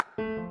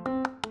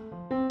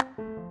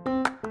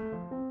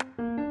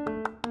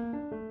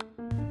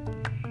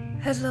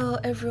Hello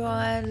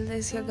everyone,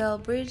 this is your girl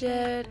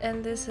Bridget,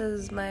 and this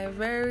is my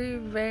very,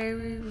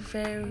 very,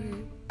 very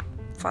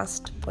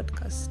first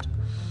podcast.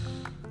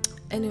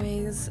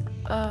 Anyways,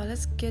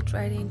 let's get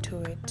right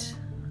into it.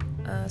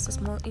 It's a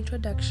small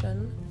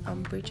introduction.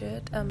 I'm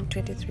Bridget, I'm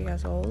 23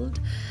 years old.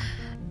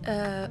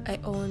 I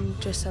own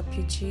Dress Up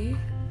UG,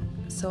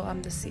 so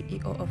I'm the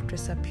CEO of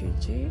Dress Up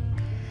UG.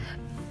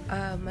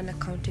 I'm an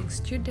accounting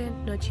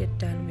student, not yet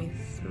done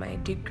with my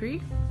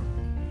degree.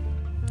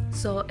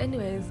 So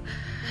anyways,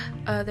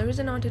 the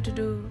reason I wanted to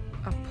do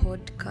a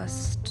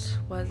podcast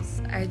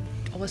was I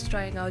was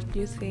trying out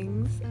new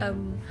things.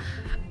 I'm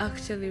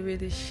actually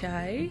really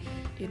shy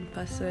in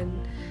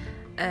person,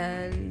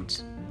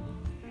 and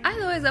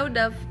otherwise I would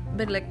have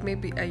been like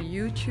maybe a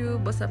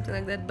YouTube or something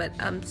like that, but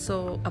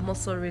I'm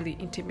also really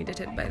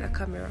intimidated by the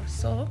camera.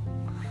 So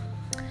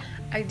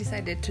I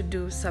decided to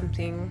do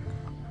something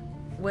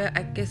where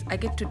I guess I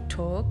get to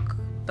talk,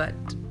 but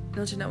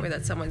not in a way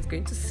that someone's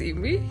going to see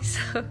me.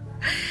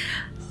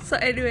 So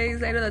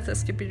anyways, I know that's a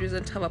stupid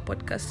reason to have a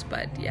podcast,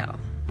 but yeah,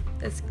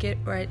 let's get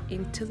right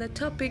into the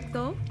topic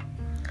though.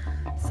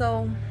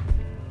 So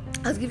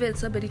I was given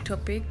so many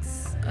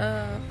topics,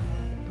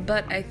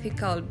 but I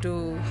think I'll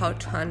do how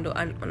to handle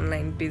an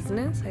online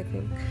business.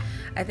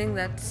 I think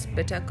that's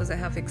better because I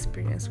have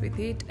experience with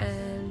it,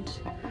 and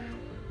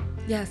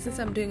yeah, since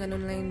I'm doing an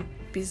online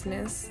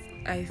business,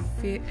 I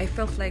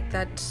felt like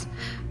that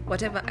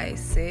whatever I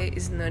say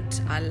is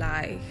not a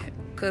lie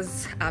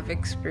because I've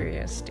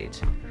experienced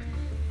it.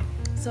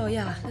 So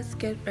yeah, let's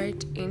get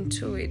right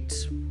into it.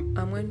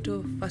 I'm going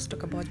to first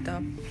talk about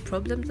the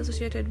problems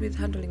associated with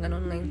handling an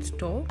online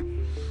store,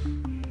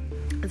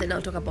 and then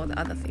I'll talk about the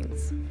other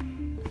things.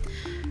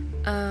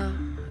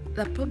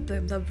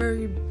 The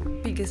very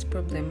biggest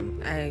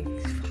problem I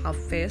have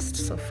faced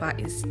so far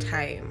is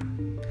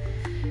time.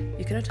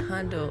 You cannot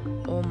handle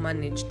or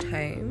manage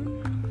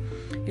time.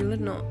 You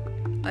don't know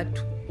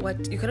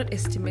you cannot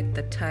estimate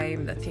the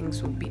time that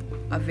things will be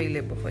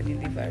available for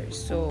delivery,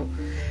 so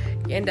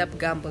you end up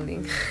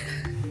gambling.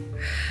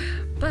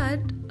 But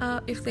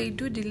if they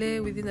do delay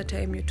within the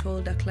time you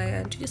told the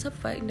client, you just have to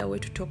find a way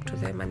to talk to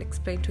them and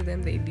explain to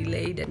them they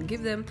delayed and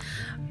give them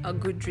a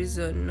good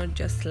reason, not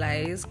just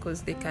lies,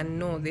 because they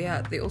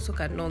also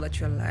can know that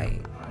you're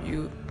lying.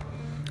 You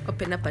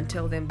open up and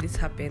tell them this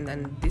happened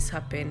and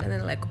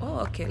then like, oh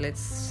okay,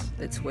 let's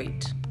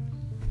wait.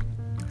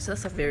 So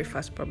that's a very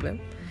first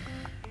problem.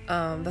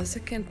 The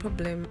second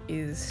problem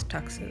is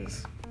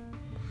taxes.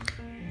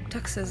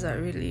 Taxes are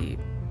really,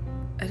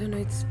 I don't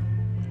know,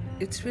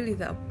 it's really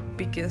the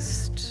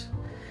biggest.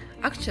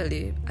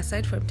 Actually,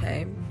 aside from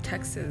time,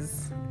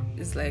 taxes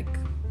is like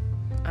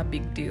a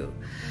big deal,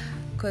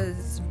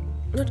 because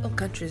not all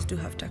countries do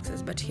have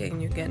taxes, but here in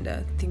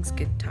Uganda, things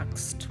get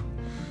taxed.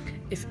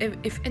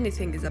 If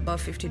anything is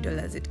above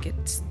 $50, it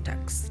gets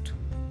taxed.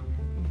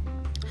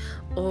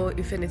 Or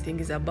if anything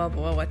is above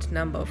what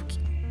number of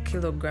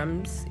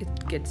kilograms, it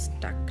gets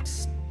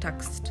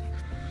taxed.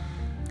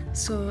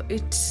 So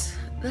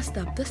that's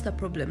the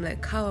problem.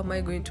 Like, how am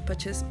I going to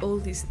purchase all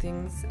these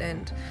things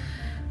and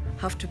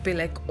have to pay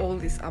like all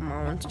this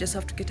amount? Just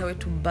have to get a way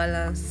to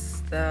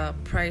balance the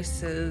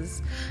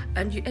prices,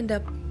 and you end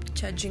up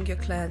charging your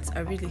clients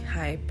a really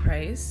high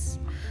price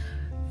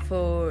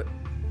because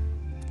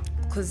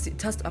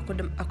it has to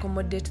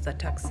accommodate the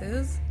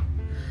taxes.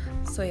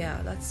 So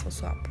yeah, that's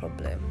also a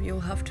problem. You'll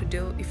have to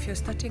deal if you're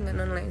starting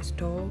an online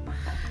store,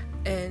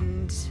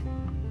 and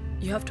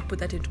you have to put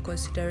that into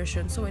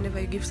consideration. So whenever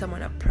you give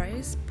someone a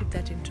price, put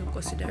that into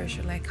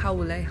consideration. Like, how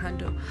will I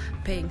handle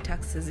paying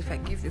taxes if I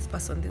give this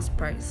person this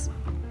price?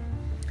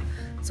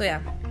 So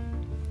yeah,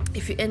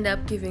 if you end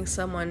up giving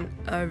someone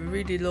a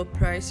really low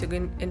price, you're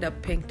going to end up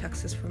paying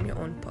taxes from your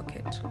own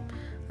pocket.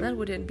 That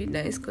wouldn't be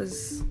nice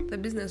because the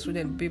business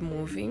wouldn't be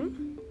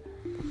moving.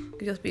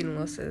 You'd just be in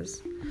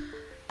losses.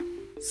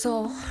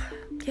 So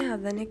yeah,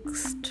 the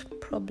next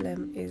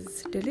problem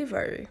is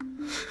delivery.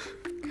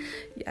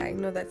 Yeah, I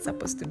know that's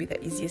supposed to be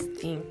the easiest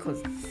thing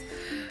because,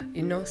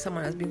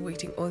 someone has been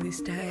waiting all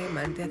this time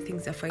and their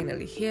things are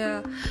finally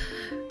here.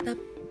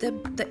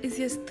 The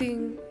easiest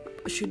thing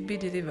should be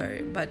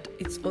delivery, but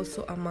it's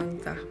also among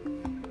the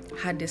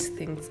hardest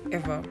things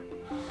ever.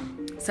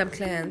 Some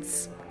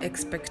clients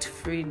expect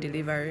free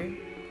delivery.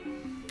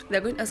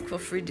 They're going to ask for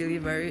free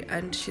delivery,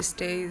 and she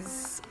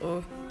stays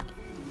or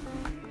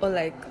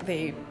like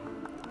they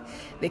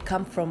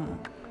come from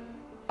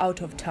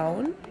out of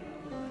town.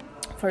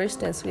 For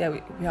instance, we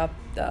have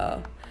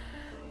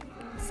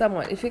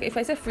someone. If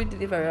I say free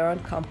delivery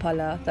around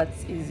Kampala,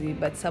 that's easy.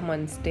 But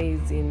someone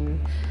stays in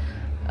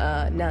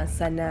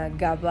Nansana,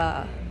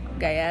 Gaba,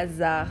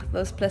 Gayaza,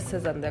 those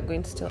places, and they're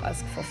going to still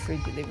ask for free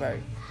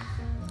delivery.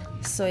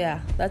 So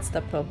yeah, that's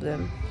the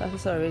problem. That's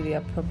also really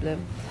a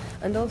problem.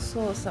 And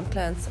also, some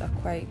clients are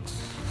quite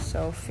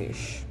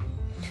selfish.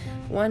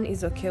 One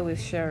is okay with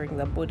sharing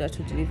the border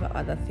to deliver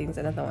other things.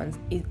 Another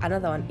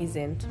one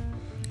isn't.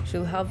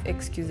 She'll have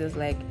excuses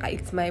like,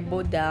 it's my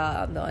border,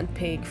 I'm the one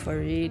paying for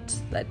it,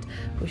 that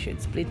we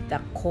should split the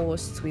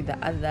costs with the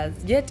others.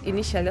 Yet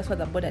initially, that's what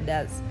the border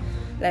does.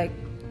 Like,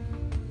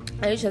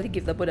 I usually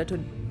give the border to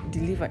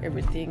deliver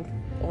everything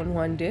on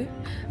one day,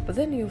 but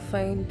then you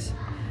find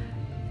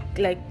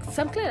like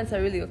some clients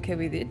are really okay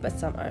with it, but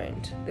some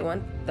aren't. They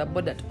want the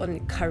border to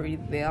only carry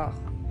their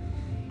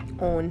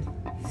own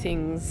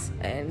things,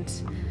 and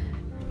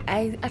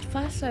at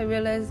first I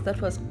realized that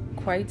was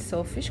quite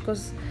selfish,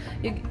 because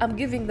I'm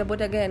giving the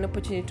border guy an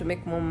opportunity to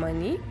make more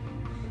money,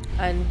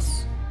 and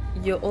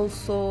you're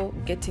also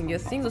getting your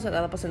things, also the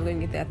other person is going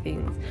to get their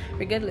things.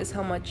 Regardless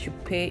how much you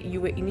pay,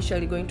 you were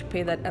initially going to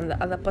pay that, and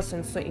the other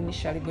person is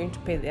initially going to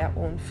pay their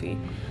own fee.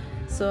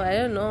 So I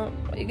don't know,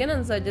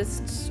 Ugandans are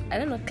just, I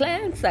don't know,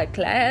 clients are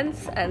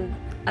clients, and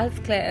as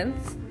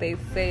clients, they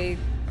say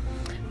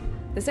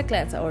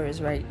clients are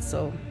always right.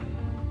 So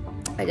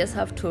I just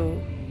have to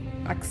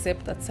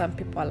accept that some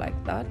people are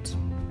like that,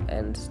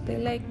 and they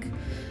like,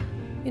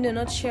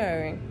 not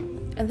sharing.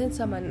 And then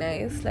some are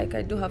nice. Like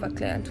I do have a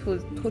client who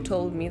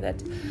told me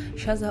that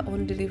she has her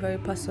own delivery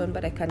person,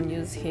 but I can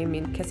use him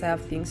in case I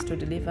have things to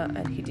deliver,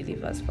 and he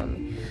delivers for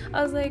me.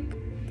 I was like,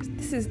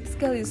 this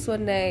girl is so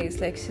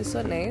nice. Like she's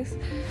so nice.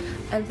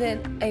 And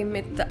then I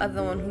met the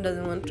other one who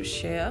doesn't want to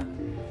share.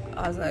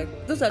 I was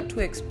like, those are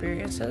two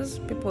experiences.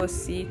 People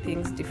see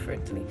things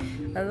differently.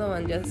 Another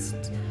one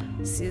just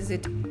sees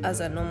it as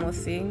a normal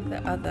thing.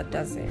 The other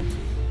doesn't.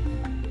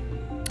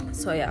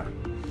 So yeah.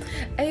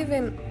 I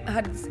even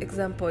had this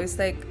example. It's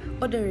like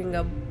ordering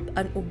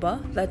an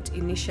Uber that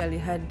initially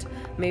had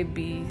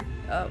maybe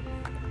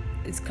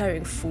it's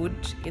carrying food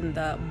in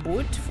the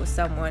boot for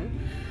someone,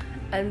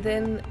 and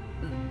then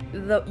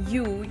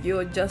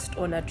you're just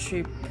on a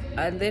trip,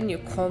 and then you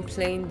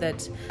complain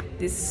that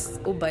this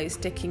Uber is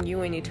taking you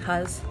when it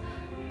has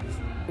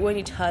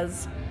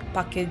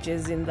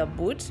packages in the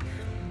boot,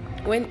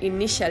 when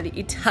initially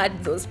it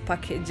had those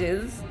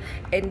packages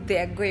and they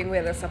are going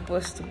where they're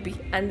supposed to be,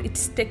 and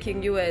it's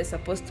taking you where it's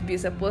supposed to be. You're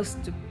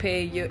supposed to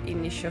pay your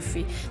initial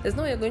fee. There's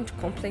no way you're going to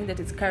complain that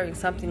it's carrying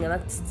something,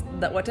 and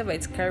that whatever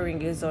it's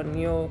carrying is on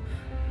your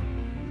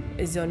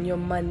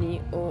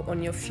money or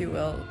on your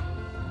fuel.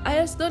 I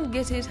just don't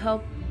get it.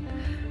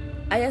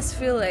 I just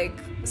feel like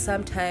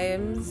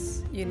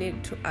sometimes you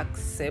need to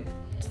accept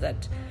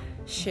that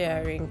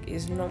sharing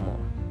is normal.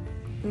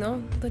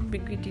 No, don't be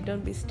greedy,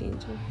 don't be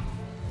stingy.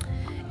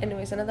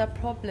 Anyways, another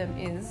problem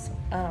is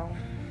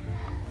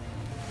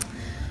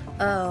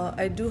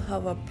I do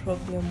have a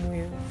problem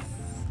with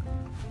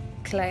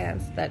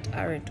clients that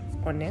aren't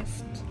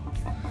honest.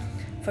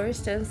 For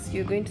instance,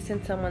 you're going to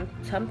send someone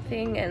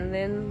something, and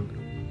then,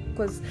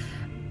 because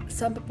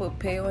some people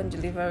pay on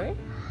delivery,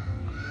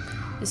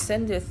 you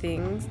send the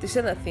things,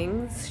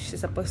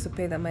 she's supposed to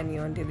pay the money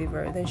on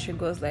delivery. Then she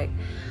goes like,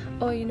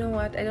 oh, you know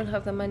what, I don't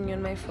have the money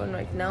on my phone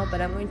right now,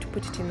 but I'm going to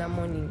put it in the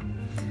morning.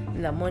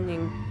 In the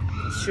morning,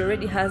 she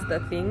already has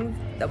the thing.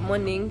 The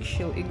morning,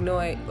 she'll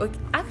ignore it. Okay,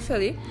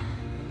 actually,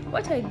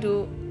 what I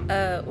do,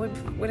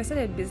 when I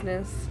started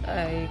business,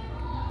 I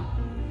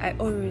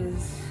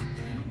always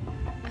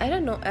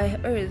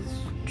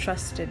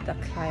trusted the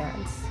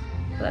clients.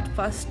 At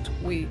first,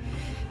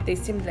 they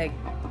seemed like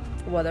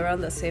we're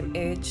around the same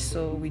age,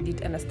 so we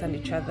did understand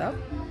each other.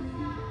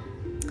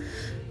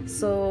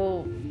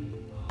 So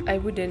I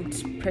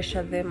wouldn't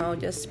pressure them. I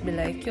would just be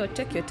like, yo,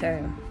 take your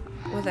time.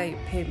 Whether you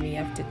pay me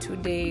after 2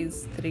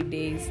 days, 3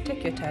 days,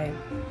 take your time.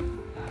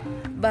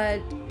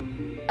 But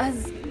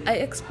as I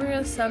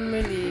experienced some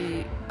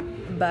really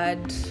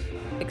bad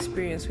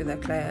experience with a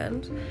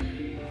client,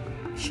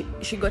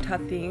 she got her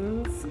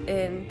things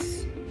and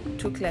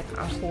took like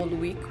a whole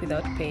week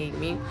without paying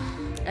me.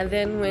 And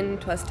then when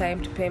it was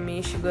time to pay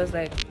me, she was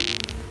like,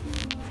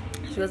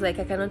 I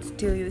cannot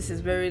tell you, this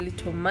is very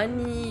little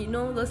money,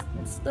 those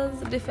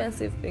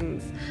defensive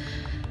things.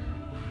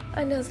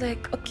 And I was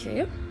like,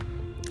 okay.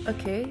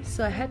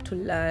 So I had to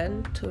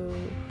learn to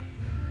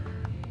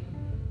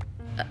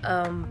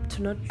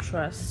not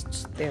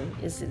trust them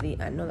easily.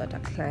 I know that a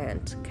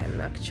client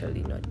can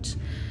actually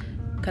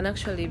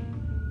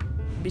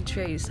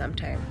betray you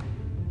sometime.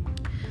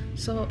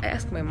 So I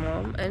asked my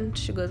mom, and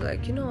she goes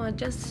like,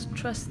 just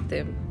trust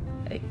them.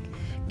 Like,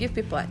 give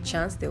people a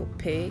chance, they'll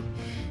pay,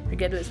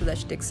 regardless whether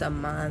she takes a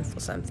month or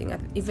something.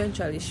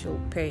 Eventually she'll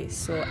pay.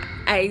 So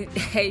I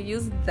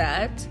used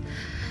that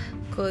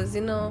because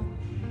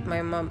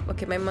my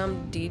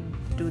mom did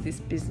do this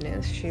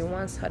business. She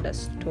once had a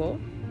store,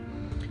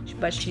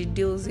 but she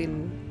deals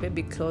in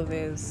baby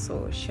clothes,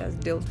 so she has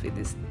dealt with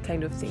this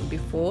kind of thing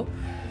before.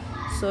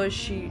 So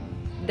she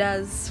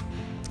does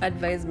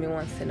advise me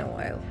once in a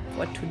while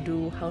what to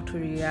do, how to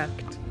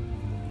react.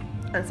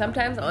 And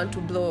sometimes I want to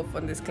blow off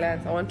on these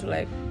clients. I want to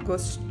like go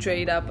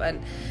straight up and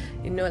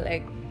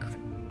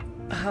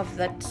have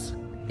that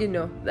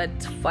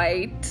that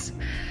fight,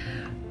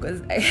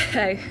 because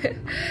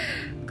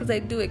I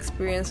do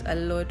experience a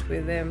lot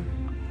with them.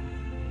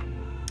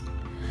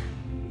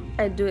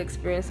 And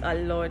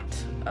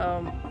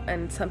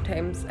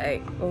sometimes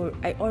I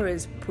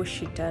always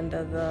push it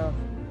under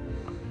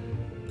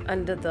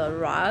the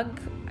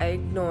rug. I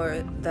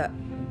ignore the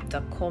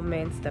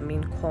comments, the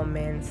mean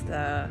comments,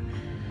 the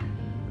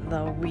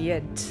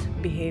weird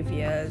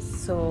behaviors.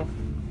 So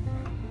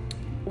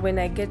when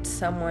I get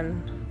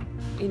someone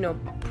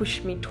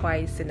push me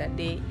twice in a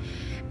day,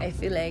 I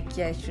feel like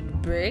I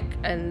should break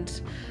and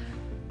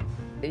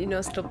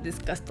stop this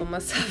customer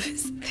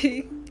service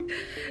thing,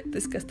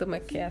 this customer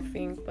care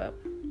thing. But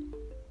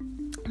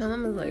my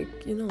mom is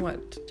like, you know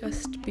what,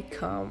 just be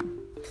calm.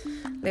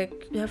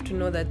 Like, you have to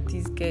know that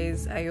these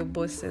guys are your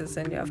bosses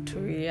and you have to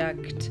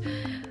react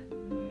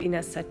in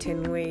a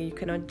certain way. You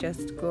cannot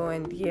just go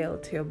and yell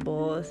to your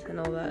boss and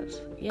all that.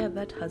 Yeah,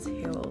 that has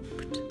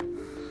helped.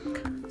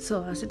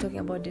 So I was still talking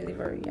about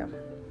delivery. Yeah,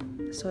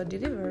 so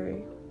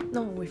delivery,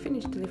 no, we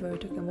finished delivery,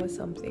 talking about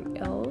something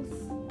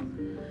else.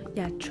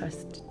 Yeah,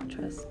 trust.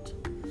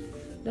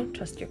 Don't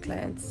trust your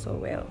clients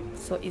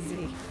so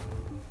easily.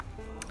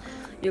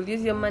 You'll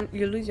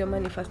lose your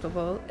money first of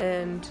all,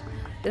 and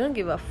they don't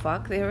give a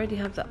fuck. They already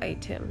have the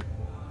item,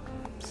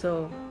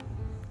 so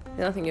there's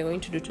nothing you're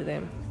going to do to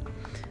them.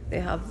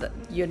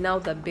 You're now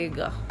the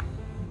beggar.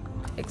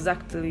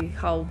 Exactly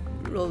how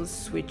roles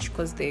switch,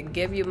 because they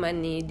gave you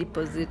money,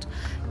 deposit,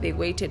 they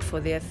waited for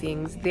their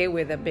things. They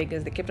were the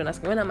beggars. They kept on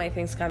asking, when are my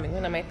things coming?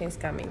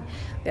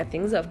 Their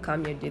things have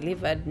come, you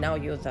delivered, now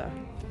you're the...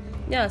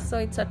 Yeah, so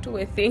it's a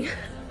two-way thing.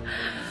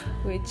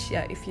 Which,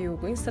 if you're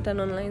going to start an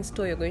online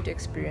store, you're going to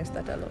experience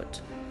that a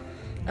lot.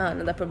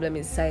 Another problem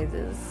is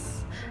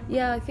sizes.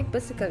 Yeah, I think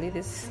basically I'm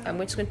just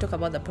going to talk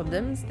about the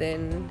problems.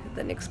 Then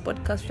the next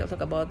podcast, we'll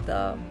talk about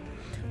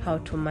how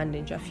to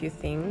manage a few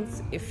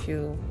things. If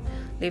you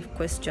leave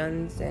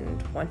questions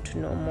and want to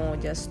know more,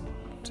 just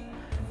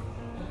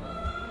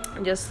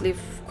leave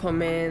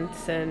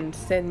comments and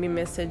send me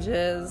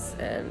messages,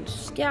 and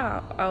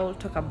I'll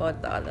talk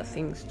about the other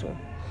things too.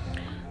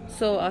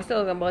 So I'll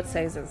still talk about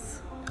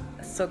sizes.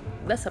 So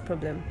that's a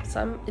problem.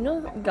 Some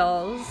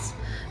girls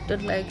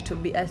don't like to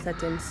be a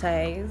certain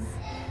size.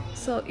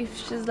 So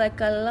if she's like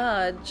a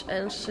large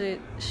and she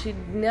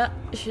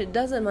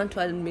doesn't want to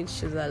admit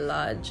she's a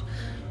large,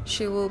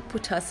 she will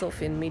put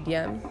herself in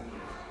medium,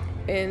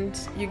 and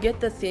you get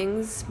the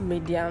things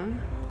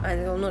medium and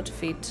it will not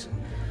fit.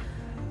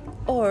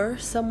 Or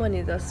someone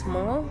is a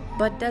small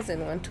but doesn't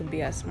want to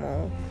be a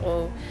small,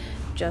 or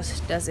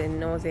just doesn't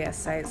know their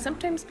size.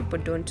 Sometimes people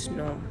don't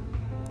know.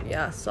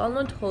 Yeah, so I'll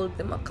not hold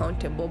them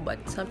accountable,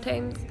 but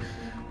sometimes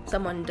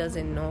someone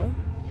doesn't know.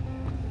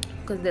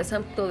 Because there's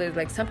some clothes,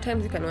 like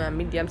sometimes you can wear a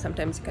medium,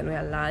 sometimes you can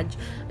wear a large,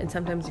 and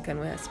sometimes you can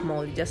wear a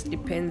small. It just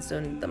depends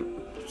on the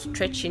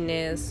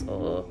stretchiness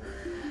or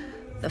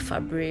the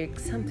fabric,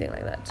 something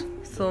like that.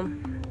 So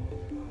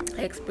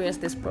I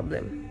experienced this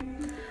problem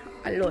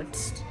a lot.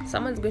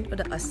 Someone's going to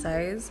order a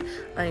size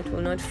and it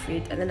will not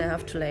fit, and then I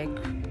have to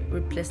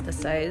replace the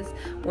size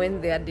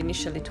when they had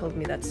initially told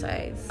me that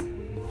size.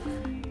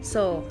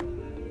 So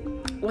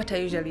what I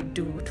usually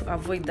do to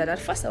avoid that, at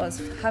first I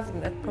was having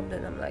that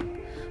problem. I'm like,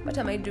 what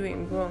am I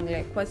doing wrong?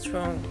 What's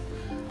wrong?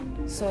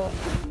 So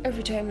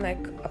every time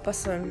a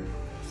person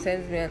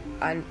sends me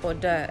an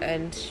order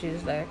and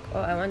she's like, oh,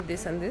 I want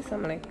this and this,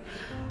 I'm like,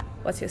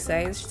 what's your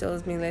size? She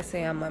tells me, let's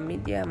say I'm a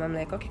medium. I'm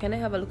like, okay, can I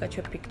have a look at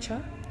your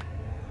picture?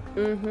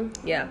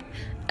 Yeah.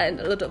 And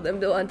a lot of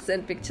them don't want to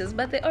send pictures,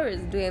 but they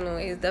always do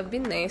anyways. They've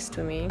been nice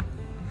to me.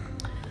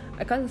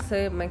 I can't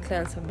say my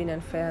clients have been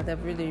unfair.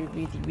 They've really,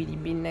 really, really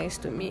been nice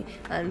to me,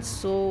 and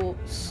so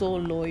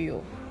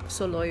loyal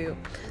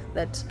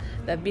that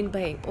they've been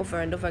buying over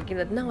and over again,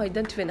 that now I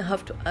don't even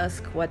have to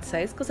ask what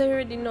size, because I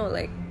already know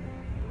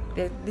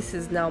this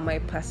is now my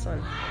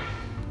person.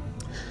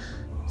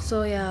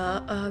 So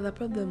the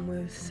problem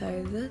with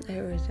sizes,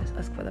 I always just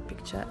ask for the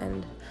picture,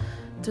 and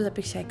through the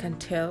picture I can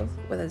tell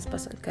whether this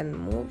person can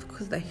move,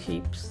 because the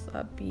hips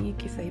are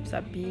big. If the hips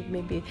are big,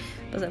 maybe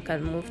the person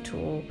can move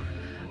to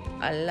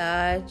a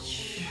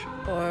large,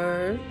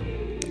 or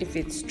if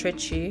it's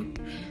stretchy,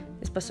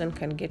 this person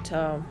can get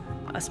a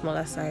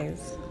smaller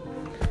size.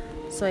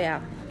 So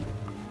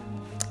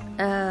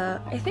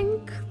I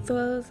think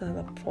those are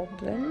the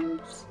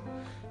problems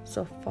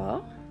so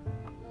far.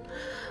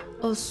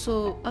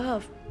 Also, I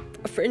have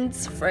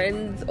friends.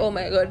 Oh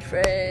my god,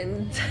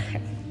 friends.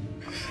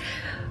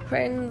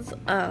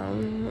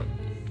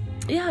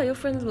 Your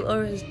friends will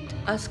always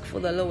ask for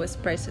the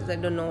lowest prices. I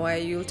don't know why.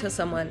 You'll tell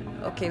someone,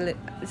 okay,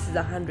 this is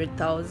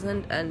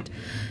 100,000, and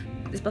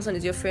this person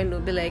is your friend, will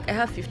be like, I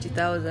have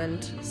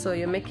 50,000, so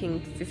you're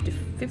making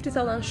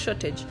 50,000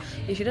 shortage.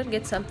 If you don't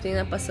get something,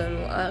 a person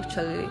will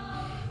actually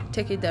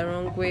take it the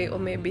wrong way, or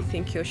maybe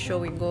think you're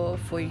showing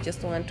off, or you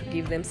just want to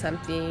give them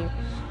something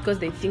because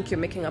they think you're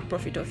making a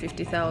profit of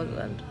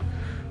 50,000.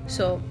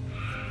 So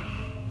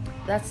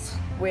that's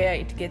where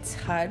it gets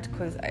hard,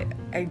 because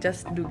I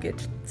just do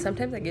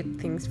sometimes I get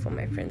things from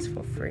my friends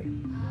for free,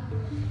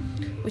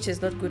 which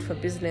is not good for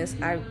business.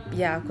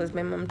 Because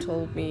my mom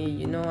told me,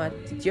 you know what,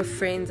 your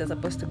friends are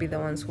supposed to be the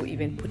ones who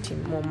even put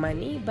in more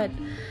money, but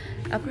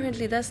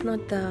apparently that's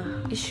not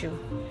the issue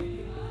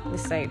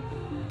this side.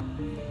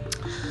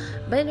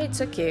 But anyway,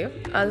 it's okay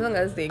as long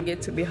as they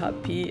get to be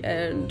happy,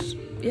 and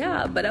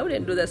but I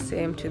wouldn't do the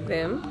same to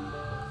them.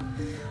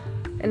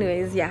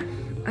 Anyways,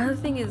 another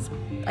thing is,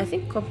 I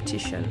think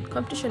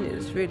competition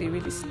is really,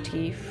 really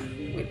stiff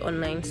with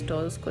online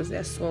stores, because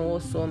there are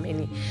so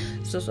many,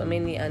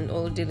 and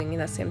all dealing in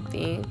the same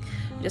thing.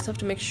 You just have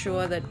to make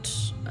sure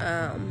that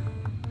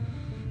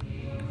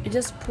you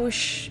just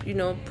push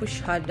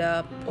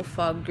harder,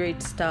 offer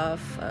great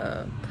stuff,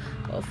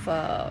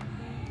 offer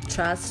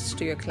trust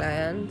to your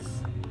clients.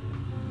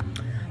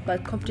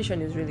 But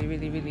competition is really,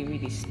 really, really,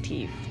 really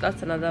stiff.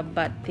 That's another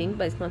bad thing,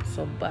 but it's not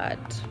so bad.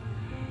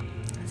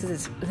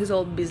 This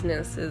all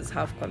businesses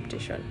have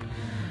competition.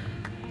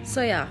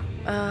 So yeah,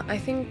 I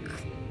think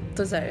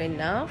those are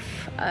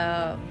enough.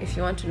 If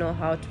you want to know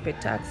how to pay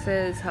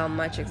taxes, how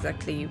much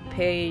exactly you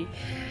pay,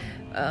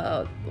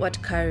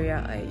 what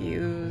carrier I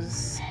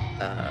use,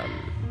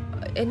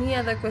 any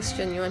other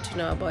question you want to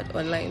know about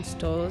online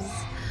stores,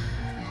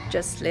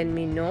 just let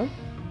me know.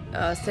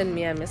 Send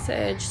me a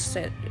message,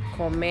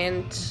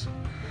 comment,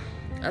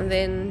 and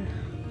then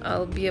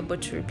I'll be able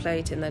to reply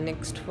it in the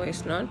next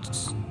voice note.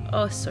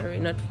 Oh, sorry,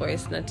 not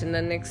voice note, in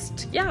the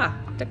next,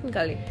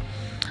 technically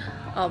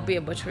I'll be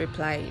able to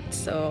reply it.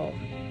 So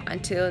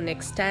until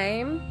next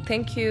time,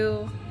 thank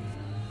you,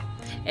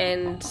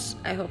 and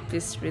I hope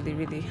this really,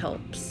 really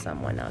helps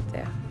someone out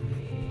there.